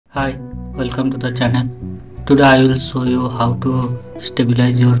Hi, welcome to the channel. Today I will show you how to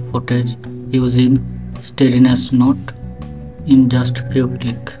stabilize your footage using steadiness note in just few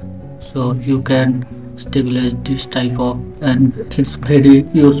clicks. So you can stabilize this type of, and it's very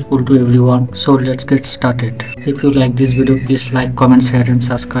useful to everyone. So let's get started. If you like this video, please like, comment, share and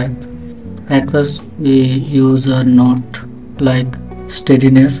subscribe. At first we use a note like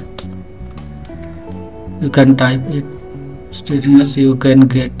steadiness. You can type it steadiness, you can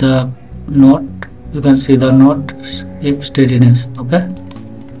get the note, you can see the note if steadiness. Okay,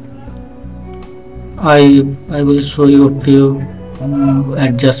 I will show you a few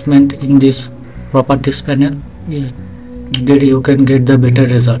adjustment in this properties panel. That you can get the better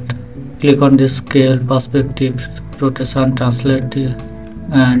result. Click on this scale, perspective, rotation, translate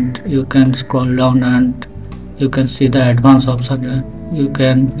and you can scroll down and you can see the advanced option. You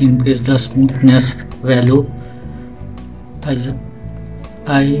can increase the smoothness value.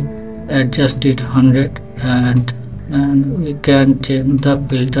 I adjust it 100 and we can change the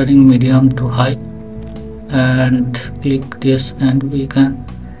filtering medium to high and click this, and we can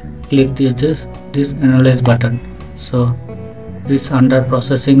click this analyze button. So it's under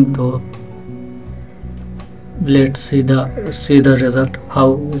processing. To let's see the result.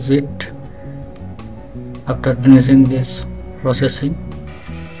 How is it after finishing this processing?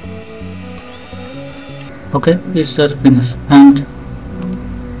 Okay, it's just finished. And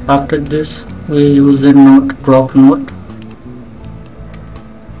after this we use a note, crop note.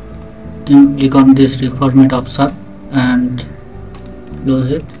 Then click on this reformat option and close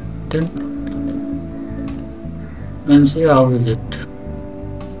it. Then see how is it.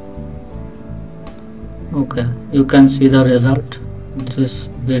 Okay, you can see the result. This is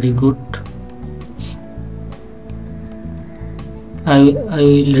very good. I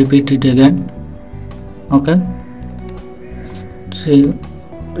will repeat it again. Okay, see,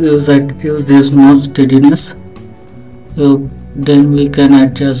 use this mode steadiness. Then we can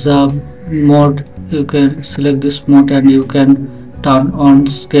adjust the mode. You can select this mode and you can turn on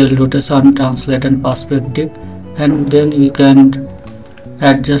scale, rotation, translate and perspective, and then you can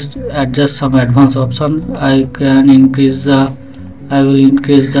adjust some advanced option. I will increase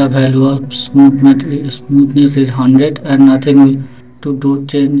the value of smoothness is 100 and nothing to do,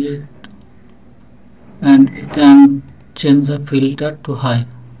 change it, and you can change the filter to high.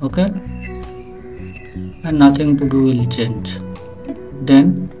 Okay, and nothing to do will change.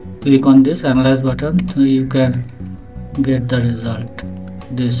 Then click on this analyze button, so you can get the result.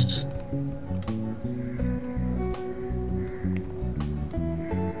 This,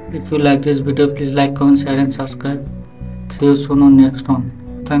 if you like this video, please like, comment, share and subscribe. See you soon on next one.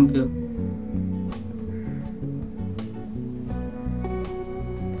 Thank you.